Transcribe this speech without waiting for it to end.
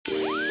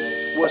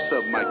What's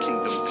up, my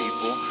kingdom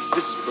people?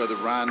 This is Brother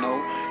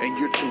Rhino, and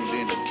you're tuned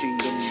in to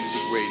Kingdom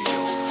Music Radio.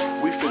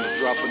 We finna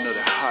drop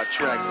another hot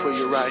track for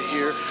you right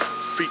here,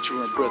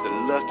 featuring Brother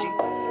Lucky,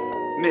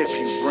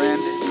 nephew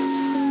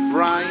Brandon,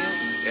 Bryann,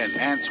 and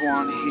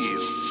Antwoine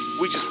Hill.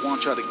 We just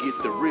want y'all to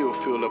get the real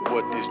feel of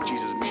what this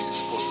Jesus music is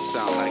supposed to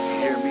sound like. You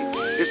hear me?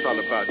 It's all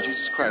about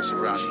Jesus Christ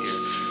around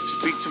here.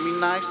 Speak to me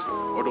nice,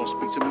 or don't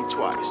speak to me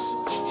twice.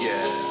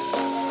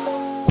 Yeah.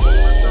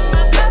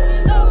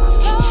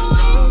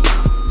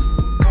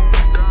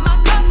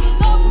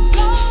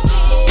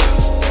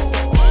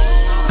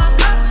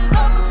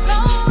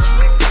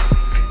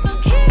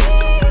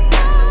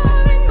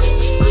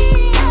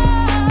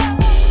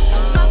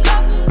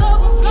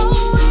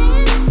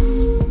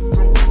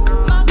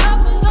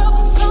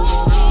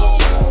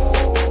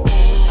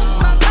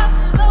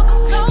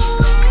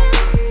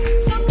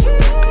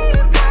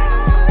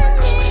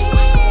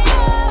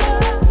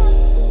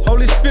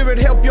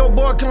 Help your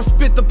boy come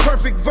spit the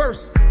perfect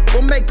verse.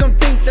 Will make them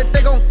think that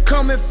they gon'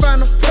 come and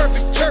find a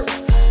perfect church.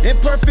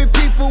 Imperfect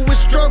people with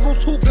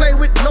struggles who play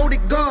with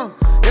loaded guns.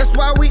 That's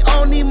why we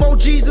all need more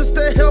Jesus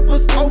to help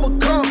us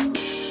overcome.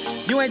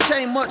 You ain't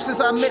changed much since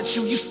I met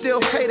you, you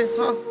still hating,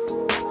 huh?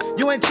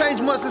 You ain't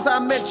changed much since I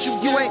met you,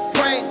 you ain't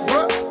praying,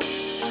 bruh.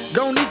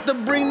 Don't need to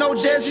bring no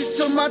jerseys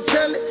to my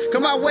telly, cause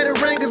my wedding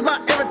ring is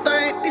my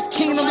everything. These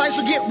kingdom lights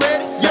will get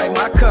ready. Say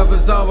my cup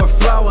is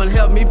overflowing,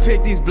 help me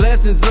pick these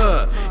blessings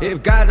up.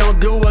 If God don't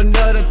do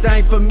another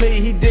thing for me,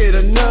 he did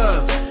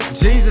enough.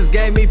 Jesus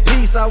gave me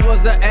peace, I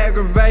was an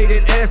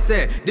aggravated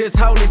asset. This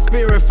Holy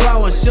Spirit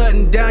flowing,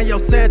 shutting down your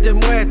Santa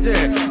Muerte.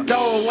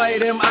 Throw away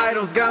them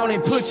idols, gone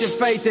and put your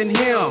faith in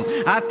him.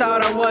 I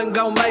thought I wasn't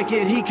gonna make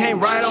it, he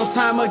came right on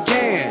time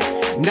again.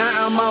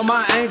 Now I'm on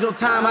my angel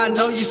time, I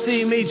know you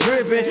see me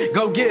dripping.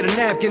 Go get a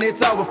napkin,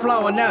 it's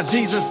overflowing, now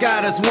Jesus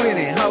got us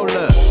winning. Hold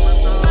up.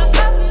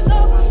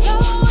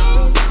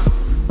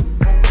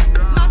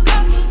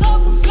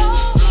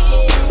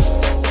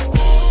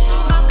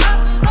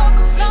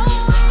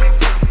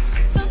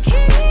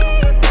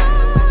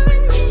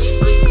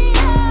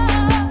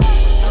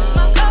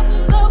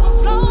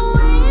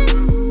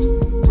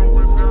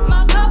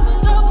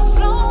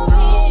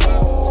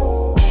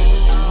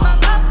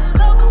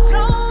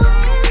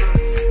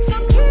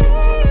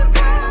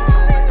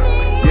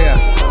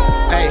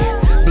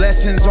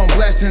 Blessings on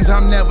blessings,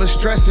 I'm never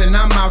stressing,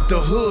 I'm out the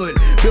hood.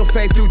 Build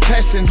faith through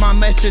testing, my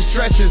message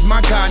stresses,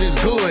 my God is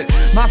good.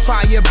 My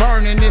fire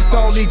burning, it's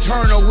all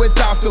eternal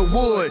without the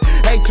wood.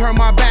 Hey, turn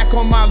my back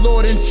on my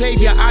Lord and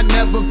Savior, I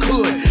never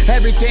could.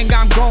 Everything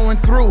I'm going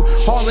through,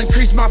 all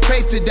increase my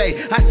faith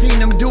today. I seen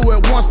him do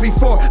it once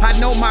before, I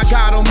know my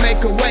God will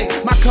make a way.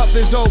 My cup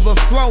is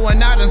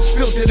overflowing, I done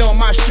spilt it on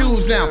my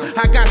shoes now.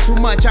 I got too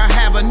much, I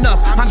have enough,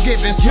 I'm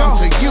giving some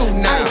to you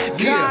now.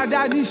 God,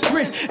 I need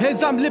strength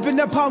as I'm living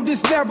upon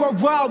this narrow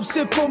road.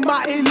 Sit for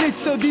my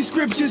elixir, these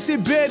scriptures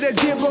it better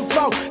than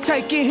before.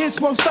 Taking hits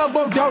won't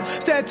stumble though.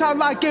 Stand tall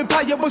like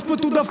empire, was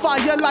put through the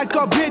fire like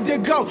a bid to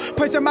go.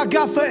 Praising my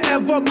God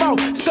forevermore.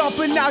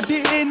 Stomping out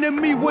the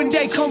enemy when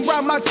they come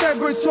round my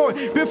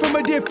territory. Been from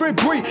a different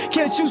breed,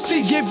 can't you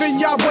see? Giving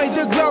Yahweh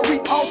the glory.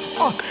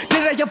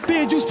 Then I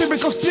offend you,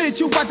 spirit gon' split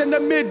you right in the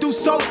middle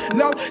so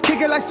low.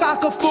 Kick it like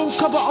soccer food,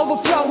 cover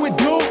overflowing,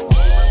 dude.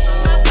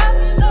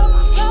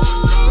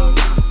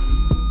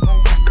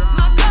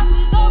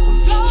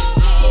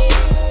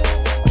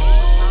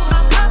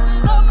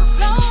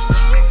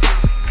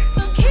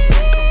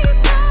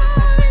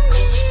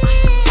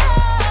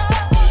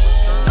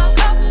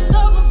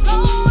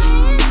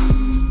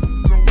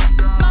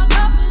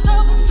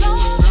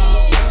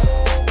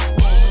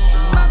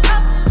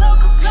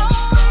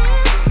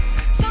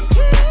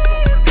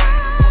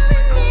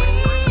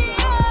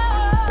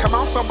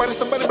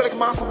 Somebody better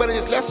come on, somebody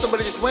just left,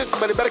 somebody just went,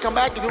 somebody better come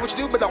back and do what you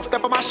do, but don't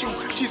step on my shoe.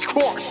 Jesus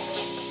Christ.